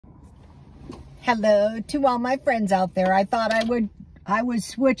Hello to all my friends out there. I thought I would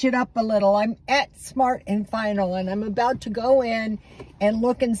switch it up a little. I'm at Smart and Final, and I'm about to go in and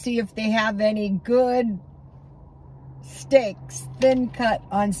look and see if they have any good steaks, thin cut,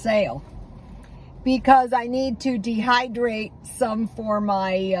 on sale, because I need to dehydrate some for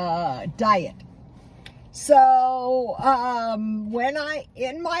my diet. So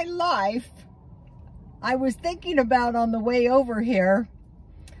in my life, I was thinking about on the way over here,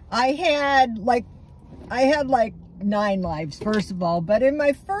 I had like 9 lives, first of all. But in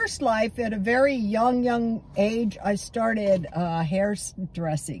my first life, at a very young age, I started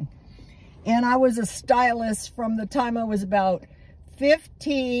hairdressing. And I was a stylist from the time I was about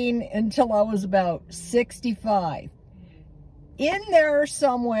 15 until I was about 65. In there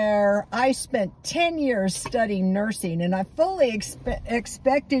somewhere, I spent 10 years studying nursing, and I fully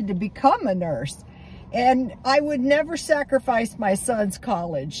expected to become a nurse. And I would never sacrifice my son's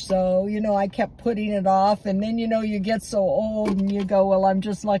college. So, I kept putting it off. And then, you get so old and you go, well, I'm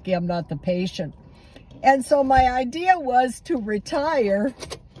just lucky I'm not the patient. And so my idea was to retire.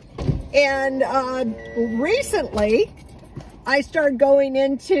 And recently, I started going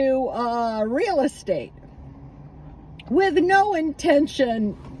into real estate with no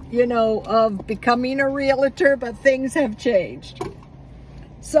intention, of becoming a realtor, but things have changed.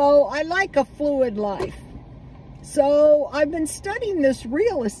 So I like a fluid life. So I've been studying this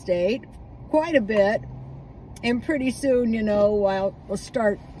real estate quite a bit, and pretty soon, I'll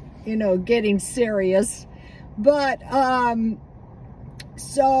start, getting serious. But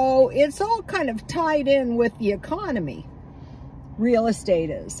so it's all kind of tied in with the economy. Real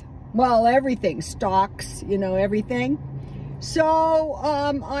estate is. Well, everything, stocks, everything. So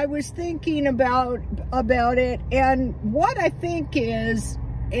I was thinking about it, and what I think is,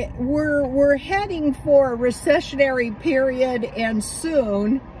 we're heading for a recessionary period, and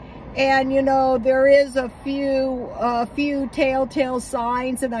soon, and there is a few telltale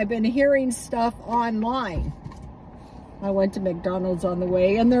signs, and I've been hearing stuff online. I went to McDonald's on the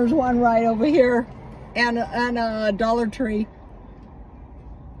way, and there's one right over here, and a Dollar Tree.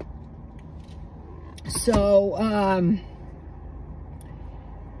 So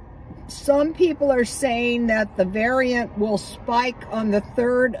some people are saying that the variant will spike on the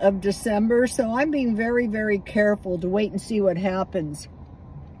 3rd of December, so I'm being very, very careful to wait and see what happens.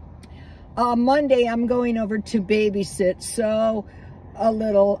 Monday, I'm going over to babysit, so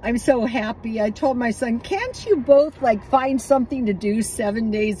I'm so happy. I told my son, can't you both find something to do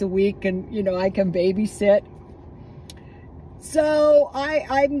 7 days a week, and I can babysit? So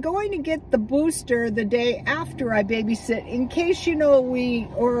I'm going to get the booster the day after I babysit, in case,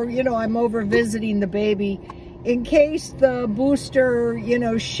 I'm over visiting the baby, in case the booster,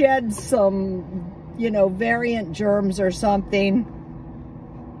 sheds some, variant germs or something.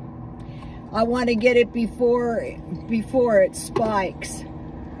 I want to get it before it spikes.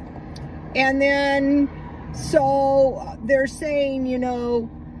 And then, so they're saying,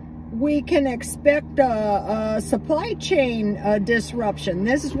 we can expect a supply chain disruption.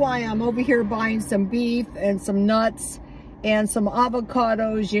 This is why I'm over here buying some beef and some nuts and some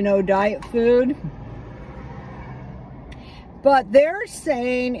avocados, diet food. But they're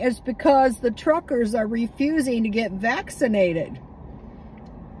saying it's because the truckers are refusing to get vaccinated.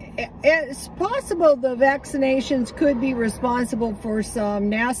 It's possible the vaccinations could be responsible for some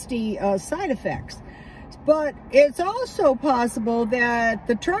nasty side effects. But it's also possible that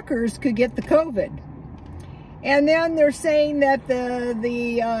the truckers could get the COVID. And then they're saying that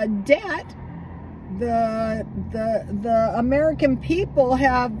the debt, the American people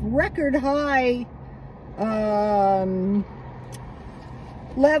have record high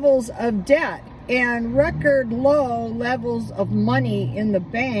levels of debt and record low levels of money in the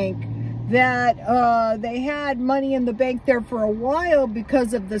bank, that they had money in the bank there for a while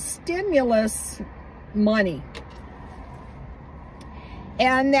because of the stimulus money,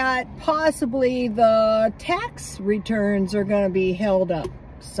 and that possibly the tax returns are going to be held up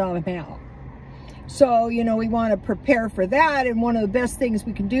somehow. So, we want to prepare for that, and one of the best things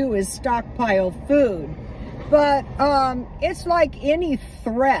we can do is stockpile food. But it's like any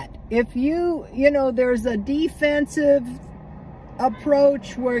threat. If there's a defensive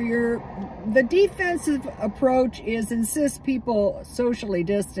approach where the defensive approach is insist people socially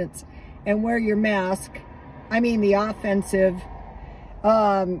distance and wear your mask. I mean the offensive,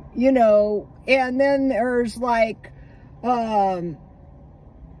 and then there's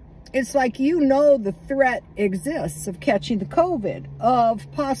it's like, the threat exists of catching the COVID,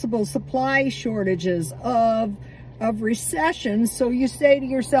 of possible supply shortages, of recession. So you say to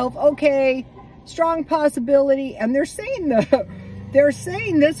yourself, okay, strong possibility. And they're saying they're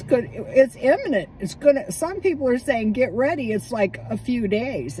saying it's imminent. Some people are saying, get ready. It's like a few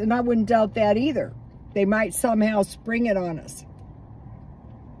days. And I wouldn't doubt that either. They might somehow spring it on us.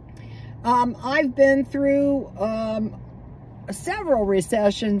 I've been through several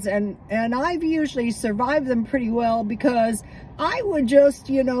recessions, and I've usually survived them pretty well because I would just,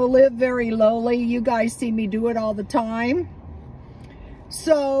 live very lowly. You guys see me do it all the time.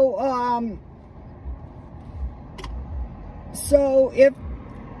 So, if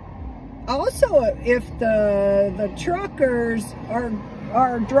the truckers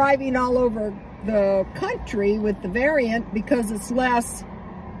are driving all over the country with the variant because it's less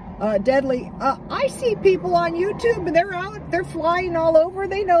deadly. I see people on YouTube and they're flying all over.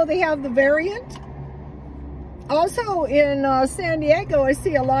 They know they have the variant. Also in San Diego, I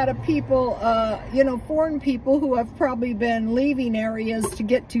see a lot of people, foreign people who have probably been leaving areas to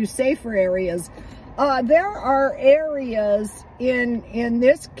get to safer areas. There are areas in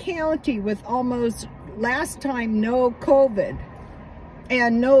this county with almost last time no COVID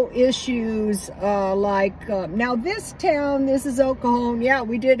and no issues now this town, this is El Cajon. Yeah,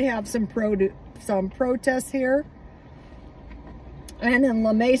 we did have some protests here. And in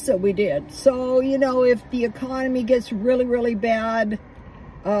La Mesa we did. So, if the economy gets really, really bad,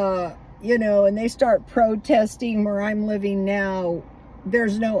 and they start protesting where I'm living now,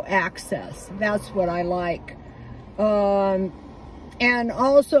 there's no access. That's what I like. And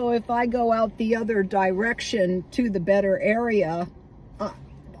also, if I go out the other direction to the better area,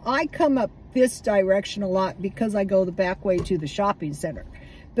 I come up this direction a lot because I go the back way to the shopping center.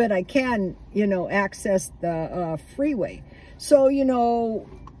 But I can, access the freeway. So,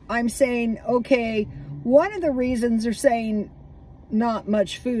 I'm saying, okay, one of the reasons they're saying not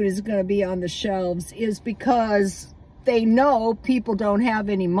much food is going to be on the shelves is because they know people don't have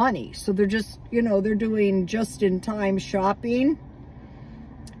any money. So they're just, they're doing just-in-time shopping.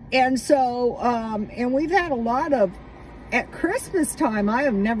 And so, and we've had a lot of, at Christmas time, I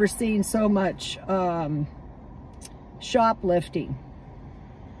have never seen so much shoplifting.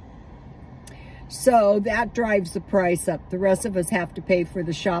 So that drives the price up. The rest of us have to pay for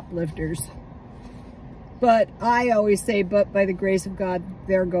the shoplifters. But I always say, but by the grace of God,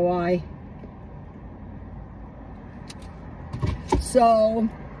 there go I. So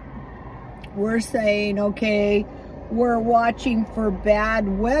we're saying, okay, we're watching for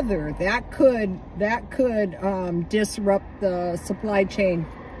bad weather. That could disrupt the supply chain.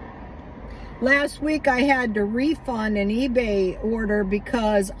 Last week I had to refund an eBay order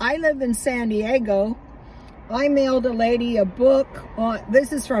because I live in San Diego. I mailed a lady a book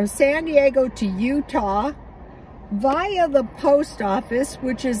this is from San Diego to Utah via the post office,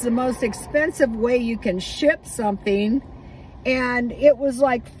 which is the most expensive way you can ship something. And it was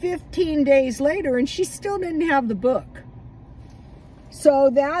like 15 days later and she still didn't have the book. So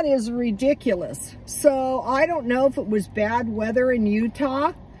that is ridiculous. So I don't know if it was bad weather in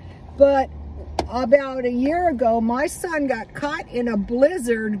Utah, but about a year ago, my son got caught in a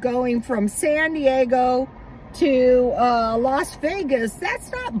blizzard going from San Diego to Las Vegas.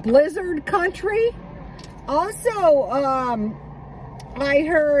 That's not blizzard country. Also, I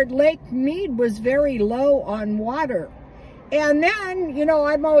heard Lake Mead was very low on water. And then,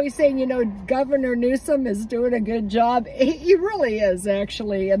 I'm always saying, Governor Newsom is doing a good job. He really is,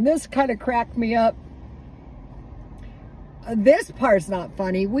 actually. And this kind of cracked me up. This part's not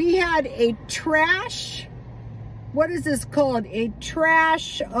funny. We had a trash, what is this called? A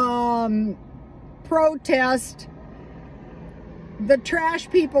trash protest. The trash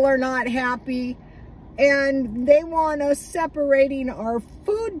people are not happy. And they want us separating our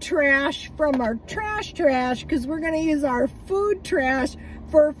food trash from our trash because we're going to use our food trash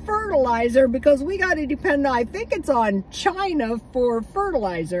for fertilizer because we got to depend on, I think it's on China for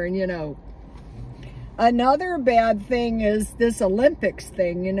fertilizer. And, another bad thing is this Olympics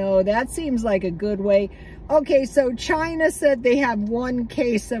thing, that seems like a good way. Okay, so China said they have 1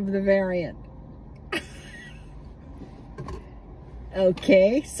 case of the variant.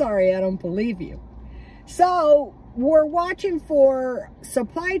 Okay, sorry, I don't believe you. So we're watching for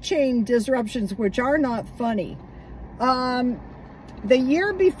supply chain disruptions, which are not funny. The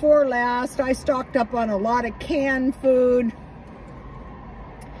year before last, I stocked up on a lot of canned food.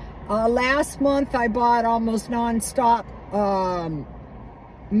 Last month, I bought almost non-stop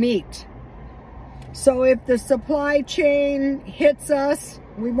meat. So if the supply chain hits us,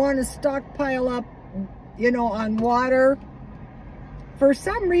 we want to stockpile up, on water. For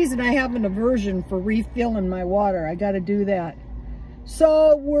some reason, I have an aversion for refilling my water. I got to do that.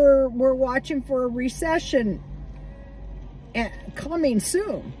 So we're watching for a recession coming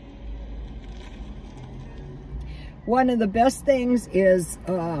soon. one of the best things is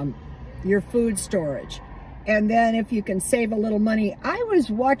your food storage. And then if you can save a little money, I was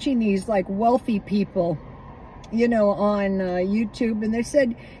watching these like wealthy people, you know, on YouTube, and they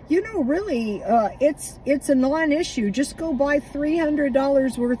said, you know, really, it's a non-issue. Just go buy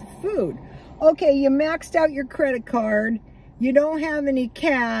 $300 worth of food. Okay, you maxed out your credit card, you don't have any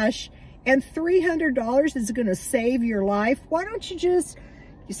cash, and $300 is going to save your life. Why don't you just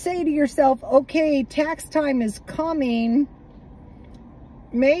say to yourself, okay, tax time is coming.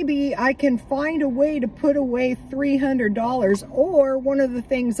 Maybe I can find a way to put away $300. Or one of the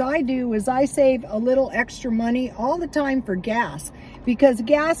things I do is I save a little extra money all the time for gas, because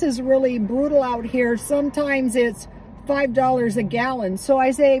gas is really brutal out here. Sometimes it's $5 a gallon. So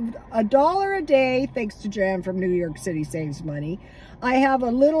I saved $1 a day, thanks to Jan from New York City Saves Money. I have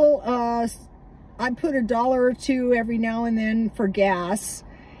a little, I put $1 or $2 every now and then for gas.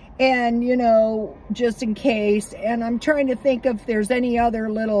 And, you know, just in case. And I'm trying to think if there's any other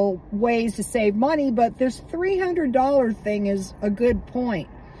little ways to save money, but this $300 thing is a good point.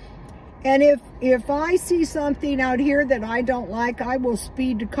 And if I see something out here that I don't like, I will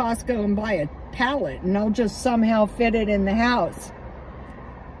speed to Costco and buy a pallet, and I'll just somehow fit it in the house.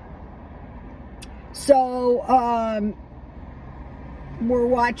 So, we're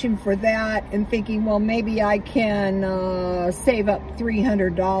watching for that and thinking, well, maybe I can save up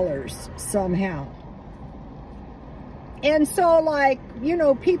 $300 somehow. And so, like, you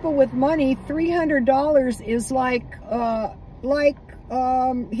know, people with money, $300 is like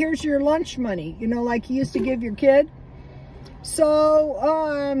here's your lunch money, you know, like you used to give your kid.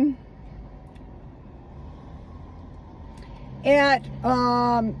 So,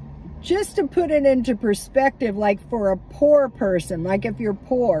 just to put it into perspective, like for a poor person, like if you're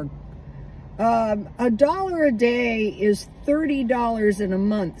poor, $1 a day is $30 in a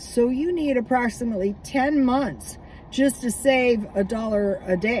month. So you need approximately 10 months just to save $1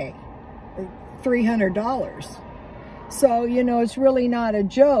 a day, $300. So, you know, it's really not a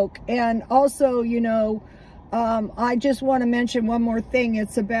joke. And also, you know, I just want to mention one more thing.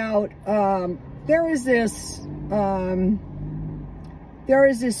 It's about, there is this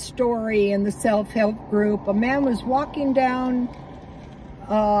story in the self-help group. A man was walking down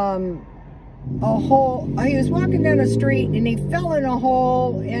he was walking down a street and he fell in a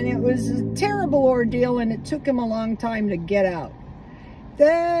hole, and it was a terrible ordeal, and it took him a long time to get out.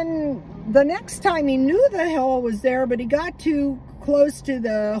 Then the next time he knew the hole was there, but he got too close to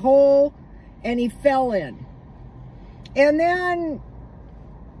the hole and he fell in. And then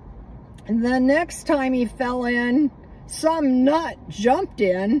the next time he fell in, some nut jumped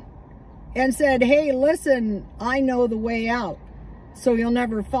in and said, hey, listen, I know the way out, so you'll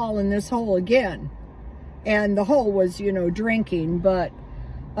never fall in this hole again. And the hole was, you know, drinking. But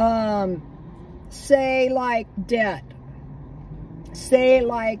say like debt, say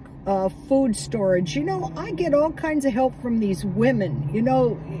like food storage. You know, I get all kinds of help from these women, you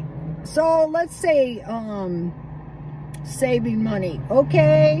know. So let's say saving money.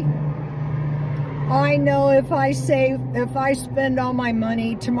 Okay, I know if I spend all my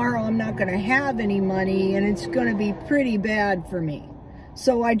money, tomorrow I'm not going to have any money, and it's going to be pretty bad for me.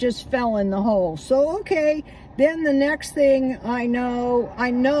 So I just fell in the hole. So, okay, then the next thing I know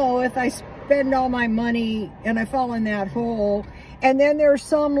if I spend all my money and I fall in that hole, and then there's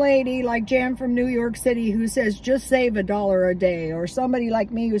some lady like Jan from New York City who says, just save $1 a day, or somebody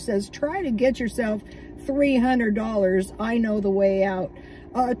like me who says, try to get yourself $300. I know the way out.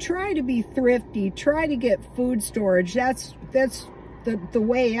 Try to be thrifty. Try to get food storage. That's the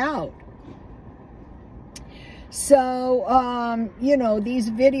way out. So, you know, these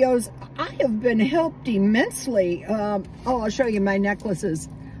videos, I have been helped immensely. Oh, I'll show you my necklaces.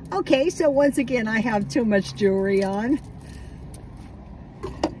 Okay, so once again, I have too much jewelry on.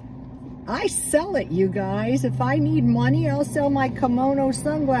 I sell it, you guys. If I need money, I'll sell my kimono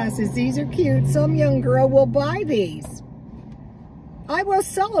sunglasses. These are cute. Some young girl will buy these. I will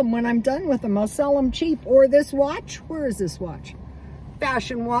sell them when I'm done with them. I'll sell them cheap. Or this watch. Where is this watch?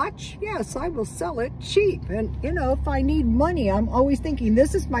 Fashion watch. Yes, I will sell it cheap. And, you know, if I need money, I'm always thinking,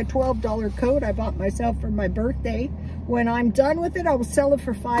 this is my $12 coat I bought myself for my birthday. When I'm done with it, I will sell it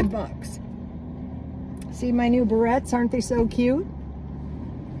for $5. See my new barrettes? Aren't they so cute?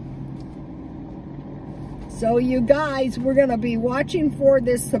 So you guys, we're going to be watching for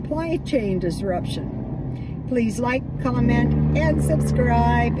this supply chain disruption. Please like, comment, and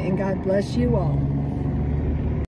subscribe, and God bless you all.